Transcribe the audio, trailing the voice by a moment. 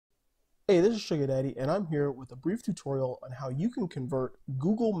Hey, this is Sugar Daddy, and I'm here with a brief tutorial on how you can convert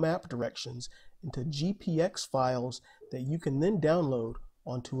Google Map directions into GPX files that you can then download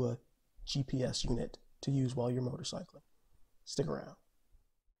onto a GPS unit to use while you're motorcycling. Stick around.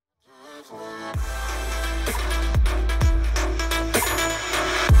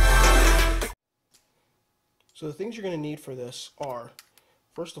 So the things you're going to need for this are,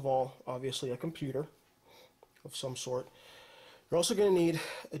 first of all, obviously a computer of some sort. You're also going to need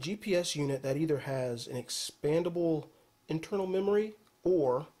a GPS unit that either has an expandable internal memory,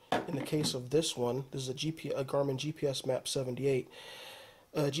 or in the case of this one, this is a Garmin GPS Map 78,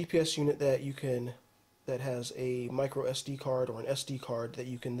 a GPS unit that has a micro SD card or an SD card that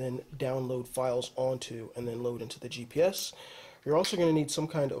you can then download files onto and then load into the GPS. You're also going to need some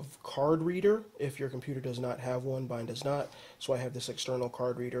kind of card reader if your computer does not have one. Mine does not, so I have this external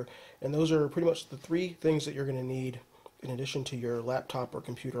card reader. And those are pretty much the three things that you're going to need in addition to your laptop or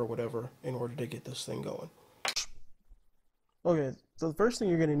computer or whatever in order to get this thing going. Okay, so the first thing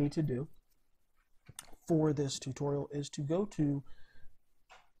you're going to need to do for this tutorial is to go to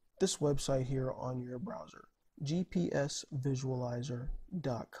this website here on your browser,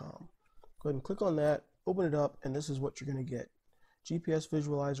 gpsvisualizer.com. Go ahead and click on that, open it up, and this is what you're going to get. GPS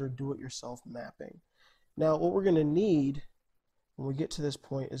Visualizer Do-It-Yourself Mapping. Now what we're going to need when we get to this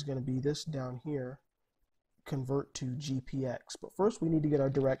point is going to be this down here, convert to GPX. But first we need to get our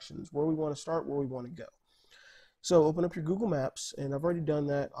directions, where we want to start, where we want to go. So open up your Google Maps, and I've already done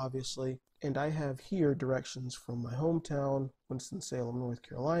that obviously, and I have here directions from my hometown, Winston-Salem, North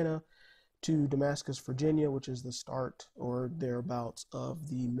Carolina, to Damascus, Virginia, which is the start or thereabouts of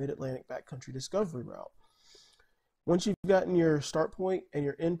the Mid-Atlantic Backcountry Discovery Route. Once you've gotten your start point and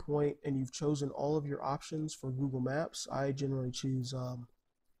your end point and you've chosen all of your options for Google Maps, I generally choose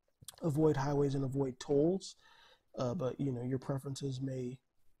avoid highways and avoid tolls, but you know, your preferences may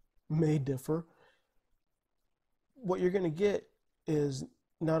differ. What you're going to get is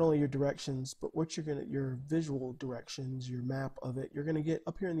not only your directions, but what your visual directions, your map of it. You're going to get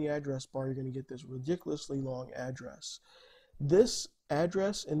up here in the address bar, you're going to get this ridiculously long address. This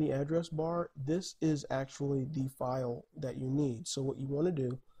address in the address bar, this is actually the file that you need. So what you want to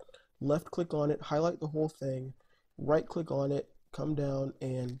do, left click on it, highlight the whole thing, right click on it, come down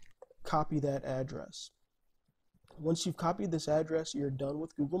and copy that address. Once you've copied this address, you're done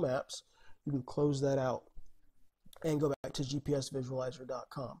with Google Maps. You can close that out and go back to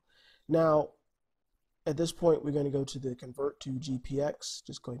gpsvisualizer.com. Now, at this point, we're going to go to the convert to GPX.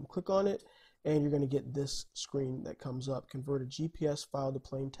 Just go ahead and click on it, and you're going to get this screen that comes up, convert a GPS file to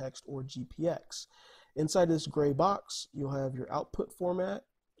plain text or GPX. Inside this gray box, you'll have your output format,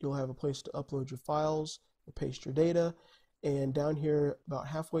 you'll have a place to upload your files, or paste your data, and down here, about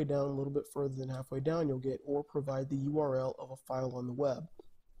halfway down, a little bit further than halfway down, you'll get or provide the URL of a file on the web.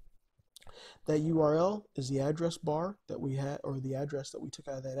 That URL is the address bar that we had, or the address that we took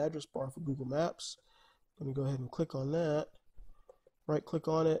out of that address bar for Google Maps. Let me go ahead and click on that. Right click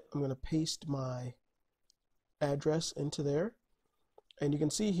on it. I'm going to paste my address into there. And you can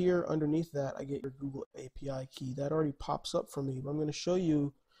see here underneath that, I get your Google API key. That already pops up for me. But I'm going to show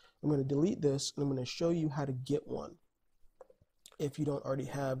you, I'm going to delete this, and I'm going to show you how to get one if you don't already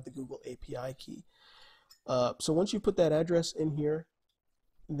have the Google API key. So once you put that address in here,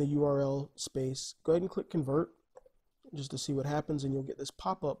 the URL space, go ahead and click convert just to see what happens, and you'll get this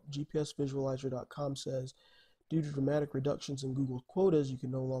pop-up. gpsvisualizer.com says, due to dramatic reductions in Google quotas, you can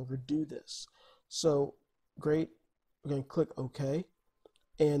no longer do this. So great, we're going to click OK,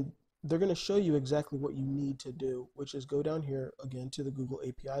 and they're going to show you exactly what you need to do, which is go down here again to the Google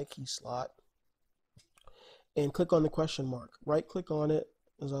API key slot and click on the question mark. Right click on it,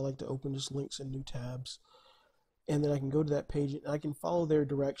 as I like to open just links in new tabs, and then I can go to that page and I can follow their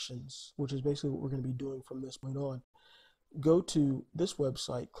directions, which is basically what we're going to be doing from this point on. Go to this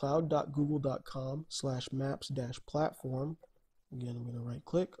website, cloud.google.com/maps-platform. Again, I'm going to right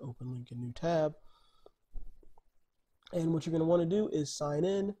click, open link in new tab, and what you're going to want to do is sign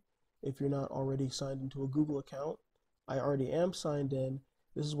in if you're not already signed into a Google account. I already am signed in.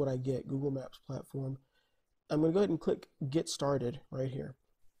 This is what I get, Google Maps platform. I'm going to go ahead and click Get Started right here.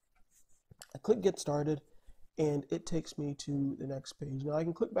 I click Get Started, and it takes me to the next page. Now I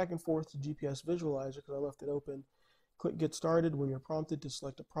can click back and forth to GPS Visualizer because I left it open. Click Get Started. When you're prompted to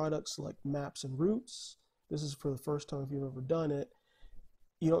select a product, select Maps and Routes. This is for the first time if you've ever done it.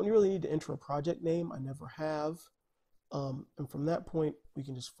 You don't really need to enter a project name. I never have. And from that point, we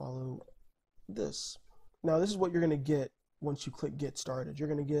can just follow this. Now this is what you're going to get once you click Get Started. You're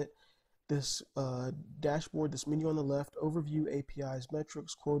going to get this dashboard, this menu on the left, overview, APIs,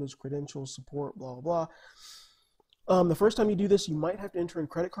 metrics, quotas, credentials, support, blah, blah, blah. The first time you do this, you might have to enter in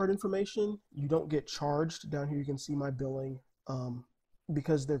credit card information. You don't get charged. Down here you can see my billing.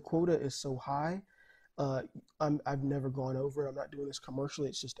 Because their quota is so high, I've never gone over it. I'm not doing this commercially.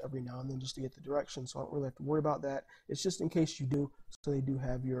 It's just every now and then just to get the direction, so I don't really have to worry about that. It's just in case you do, so they do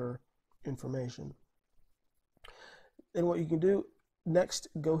have your information. And what you can do next,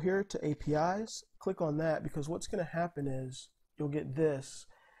 go here to APIs, click on that, because what's going to happen is you'll get this.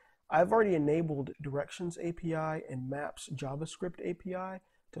 I've already enabled Directions API and Maps JavaScript API.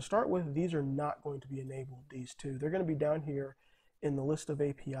 To start with, these are not going to be enabled, these two. They're going to be down here in the list of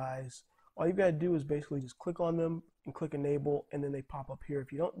APIs. All you've got to do is basically just click on them and click enable, and then they pop up here.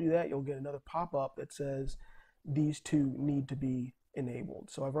 If you don't do that, you'll get another pop-up that says these two need to be enabled.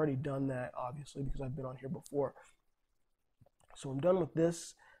 So I've already done that, obviously, because I've been on here before. So I'm done with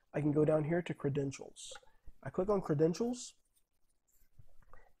this. I can go down here to credentials. I click on credentials,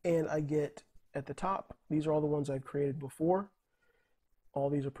 and I get at the top, these are all the ones I've created before. All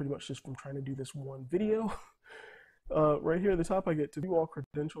these are pretty much just from trying to do this one video. Right here at the top, I get to view all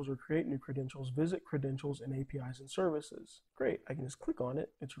credentials or create new credentials, visit credentials and APIs and services. Great, I can just click on it,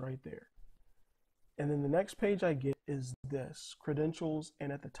 it's right there. And then the next page I get is this, credentials,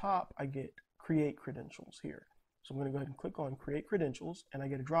 and at the top I get create credentials here. So I'm going to go ahead and click on create credentials, and I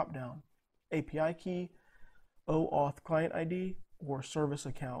get a drop down, API key, OAuth client ID, or service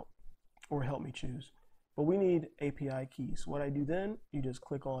account, or help me choose. But we need API key. So what I do then, you just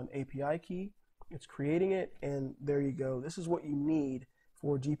click on API key, it's creating it, and there you go. This is what you need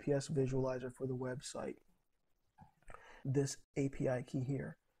for GPS Visualizer for the website. This API key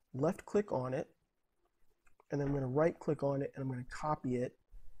here. Left click on it, and then I'm going to right click on it, and I'm going to copy it,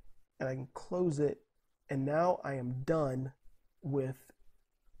 and I can close it, and now I am done with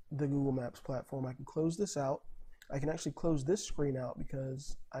the Google Maps platform. I can close this out. I can actually close this screen out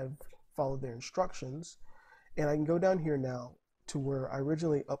because I've followed their instructions, and I can go down here now to where I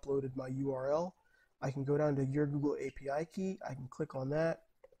originally uploaded my URL. I can go down to your Google API key, I can click on that,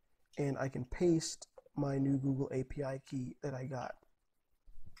 and I can paste my new Google API key that I got.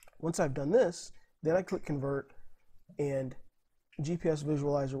 Once I've done this, then I click convert, and GPS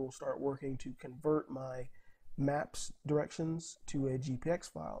Visualizer will start working to convert my maps directions to a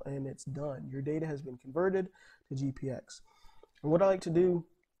GPX file, and it's done. Your data has been converted to GPX. And what I like to do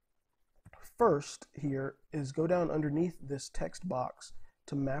first here is go down underneath this text box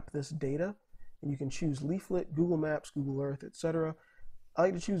to map this data, and you can choose Leaflet, Google Maps, Google Earth, etc. I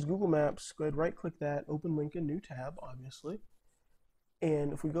like to choose Google Maps. Go ahead, right click that, open link in new tab, obviously.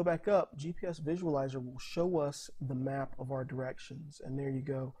 And if we go back up, GPS Visualizer will show us the map of our directions, and there you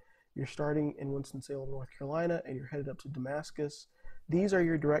go. You're starting in Winston-Salem, North Carolina, and you're headed up to Damascus. These are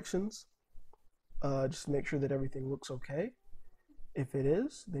your directions. Just to make sure that everything looks okay. If it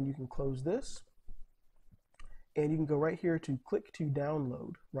is, then you can close this, and you can go right here to click to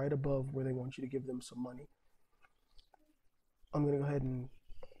download, right above where they want you to give them some money. I'm going to go ahead and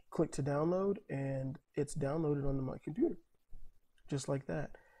click to download, and it's downloaded onto my computer, just like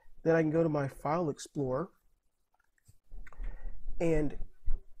that. Then I can go to my File Explorer, and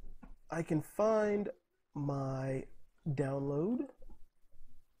I can find my download,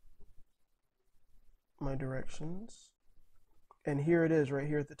 my directions, and here it is right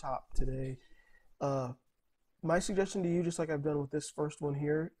here at the top today. My suggestion to you, just like I've done with this first one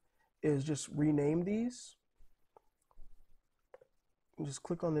here, is just rename these. Just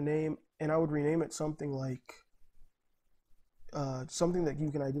click on the name, and I would rename it something like something that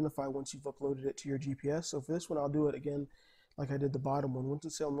you can identify once you've uploaded it to your GPS. So for this one, I'll do it again like I did the bottom one,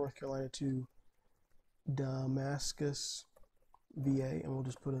 Winston-Salem, North Carolina to Damascus, VA, and we'll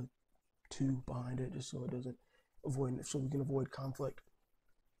just put a 2 behind it just so it doesn't so we can avoid conflict.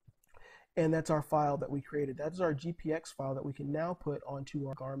 And that's our file that we created. That is our GPX file that we can now put onto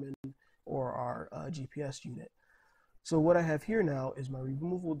our Garmin or our GPS unit. So what I have here now is my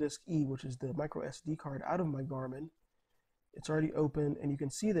removable disk E, which is the micro SD card out of my Garmin. It's already open, and you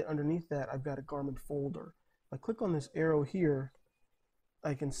can see that underneath that I've got a Garmin folder. If I click on this arrow here,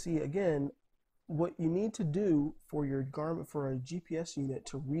 I can see again what you need to do for your Garmin, for a GPS unit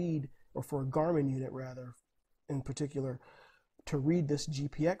to read, or for a Garmin unit rather, in particular, to read this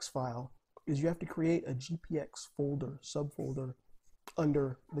GPX file, is you have to create a GPX folder, subfolder,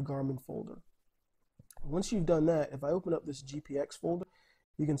 under the Garmin folder. Once you've done that, if I open up this GPX folder,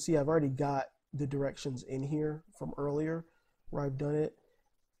 you can see I've already got the directions in here from earlier where I've done it.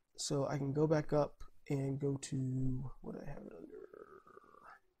 So I can go back up and go to, what did I have it under?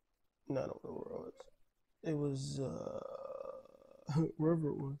 No, I don't know where it was. It was, wherever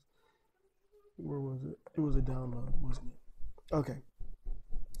it was. Where was it? It was a download, wasn't it? Okay.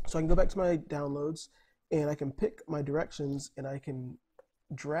 So I can go back to my downloads, and I can pick my directions and I can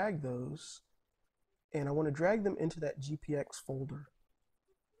drag those, and I want to drag them into that GPX folder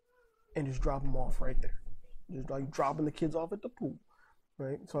and just drop them off right there. Just like dropping the kids off at the pool,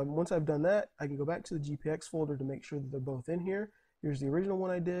 right? So once I've done that, I can go back to the GPX folder to make sure that they're both in here. Here's the original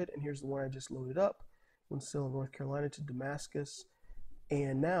one I did, and here's the one I just loaded up. Winston, North Carolina to Damascus.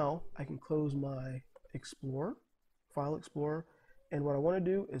 And now I can close my Explorer, File Explorer, and what I want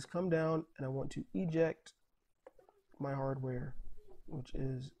to do is come down and I want to eject my hardware, which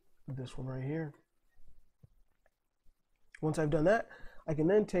is this one right here. Once I've done that, I can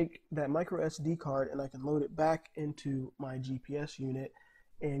then take that micro SD card and I can load it back into my GPS unit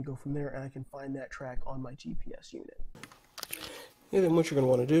and go from there, and I can find that track on my GPS unit. And then what you're going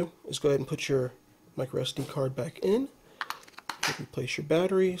to want to do is go ahead and put your micro SD card back in, replace your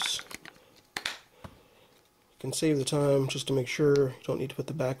batteries. You can save the time just to make sure you don't need to put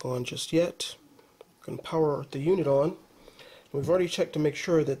the back on just yet. I'm going to power the unit on. We've already checked to make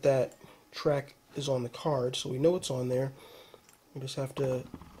sure that that track is on the card, so we know it's on there. We just have to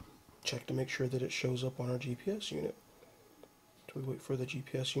check to make sure that it shows up on our GPS unit. So we wait for the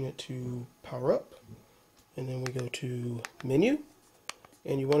GPS unit to power up, and then we go to Menu,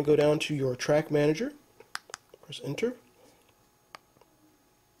 and you want to go down to your Track Manager. Press Enter,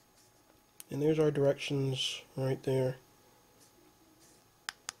 and there's our directions right there.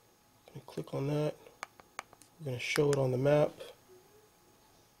 Click on that. We're going to show it on the map,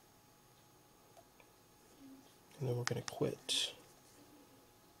 and then we're going to quit.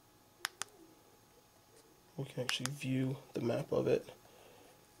 We can actually view the map of it,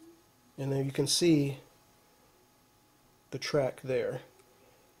 and there you can see the track there.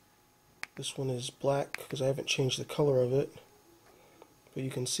 This one is black because I haven't changed the color of it, but you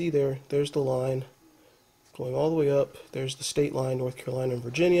can see there's the line going all the way up. There's the state line, North Carolina and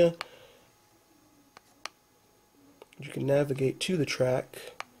Virginia. You can navigate to the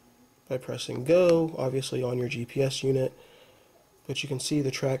track by pressing go, obviously on your GPS unit. But you can see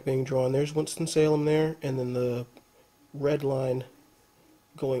the track being drawn. There's Winston-Salem there, and then the red line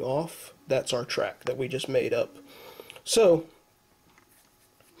going off, that's our track that we just made up. So,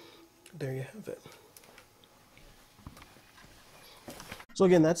 there you have it. So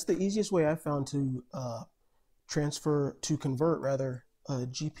again, that's the easiest way I found to convert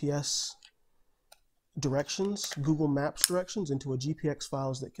GPS directions, Google Maps directions, into a GPX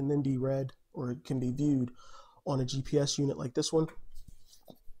files that can then be read or it can be viewed on a GPS unit like this one.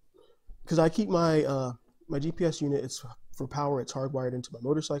 Because I keep my my GPS unit, it's for power, it's hardwired into my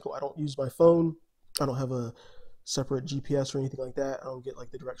motorcycle. I don't use my phone. I don't have a separate GPS or anything like that. I don't get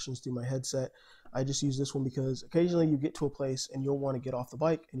like the directions through my headset. I just use this one because occasionally you get to a place and you'll want to get off the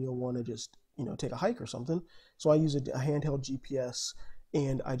bike and you'll want to just, you know, take a hike or something. So I use a handheld GPS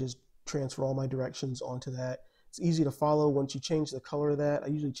and I just transfer all my directions onto that. It's easy to follow. Once you change the color of that, I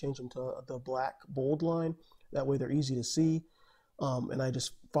usually change them to the black bold line. That way they're easy to see. And I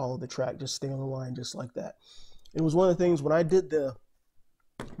just follow the track, just stay on the line just like that. It was one of the things when I did the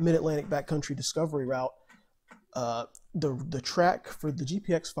Mid-Atlantic Backcountry Discovery route, the track for the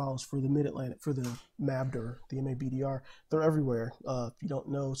GPX files for the Mid-Atlantic, for the MABDR, the MABDR, they're everywhere. If you don't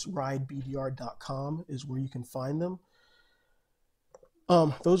know, it's ridebdr.com is where you can find them.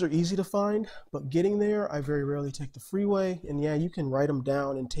 Those are easy to find, but getting there, I very rarely take the freeway. And yeah, you can write them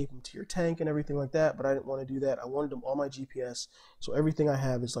down and tape them to your tank and everything like that, but I didn't want to do that. I wanted them on my GPS, so everything I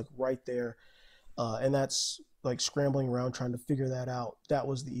have is like right there. And that's like scrambling around trying to figure that out. That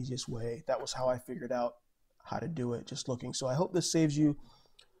was the easiest way. That was how I figured out how to do it, just looking. So I hope this saves you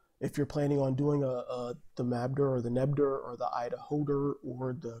if you're planning on doing the MABDR or the NEBDR or the IDAHODR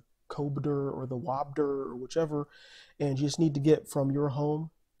or the COBDR or the WOBDR or whichever, and you just need to get from your home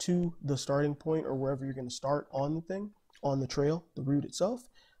to the starting point or wherever you're going to start on the thing, on the trail, the route itself.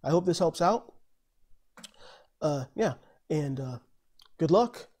 I hope this helps out. Yeah, and good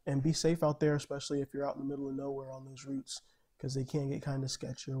luck and be safe out there, especially if you're out in the middle of nowhere on those routes, because they can get kind of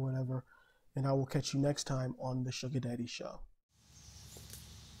sketchy or whatever. And I will catch you next time on the Sugar Daddy Show.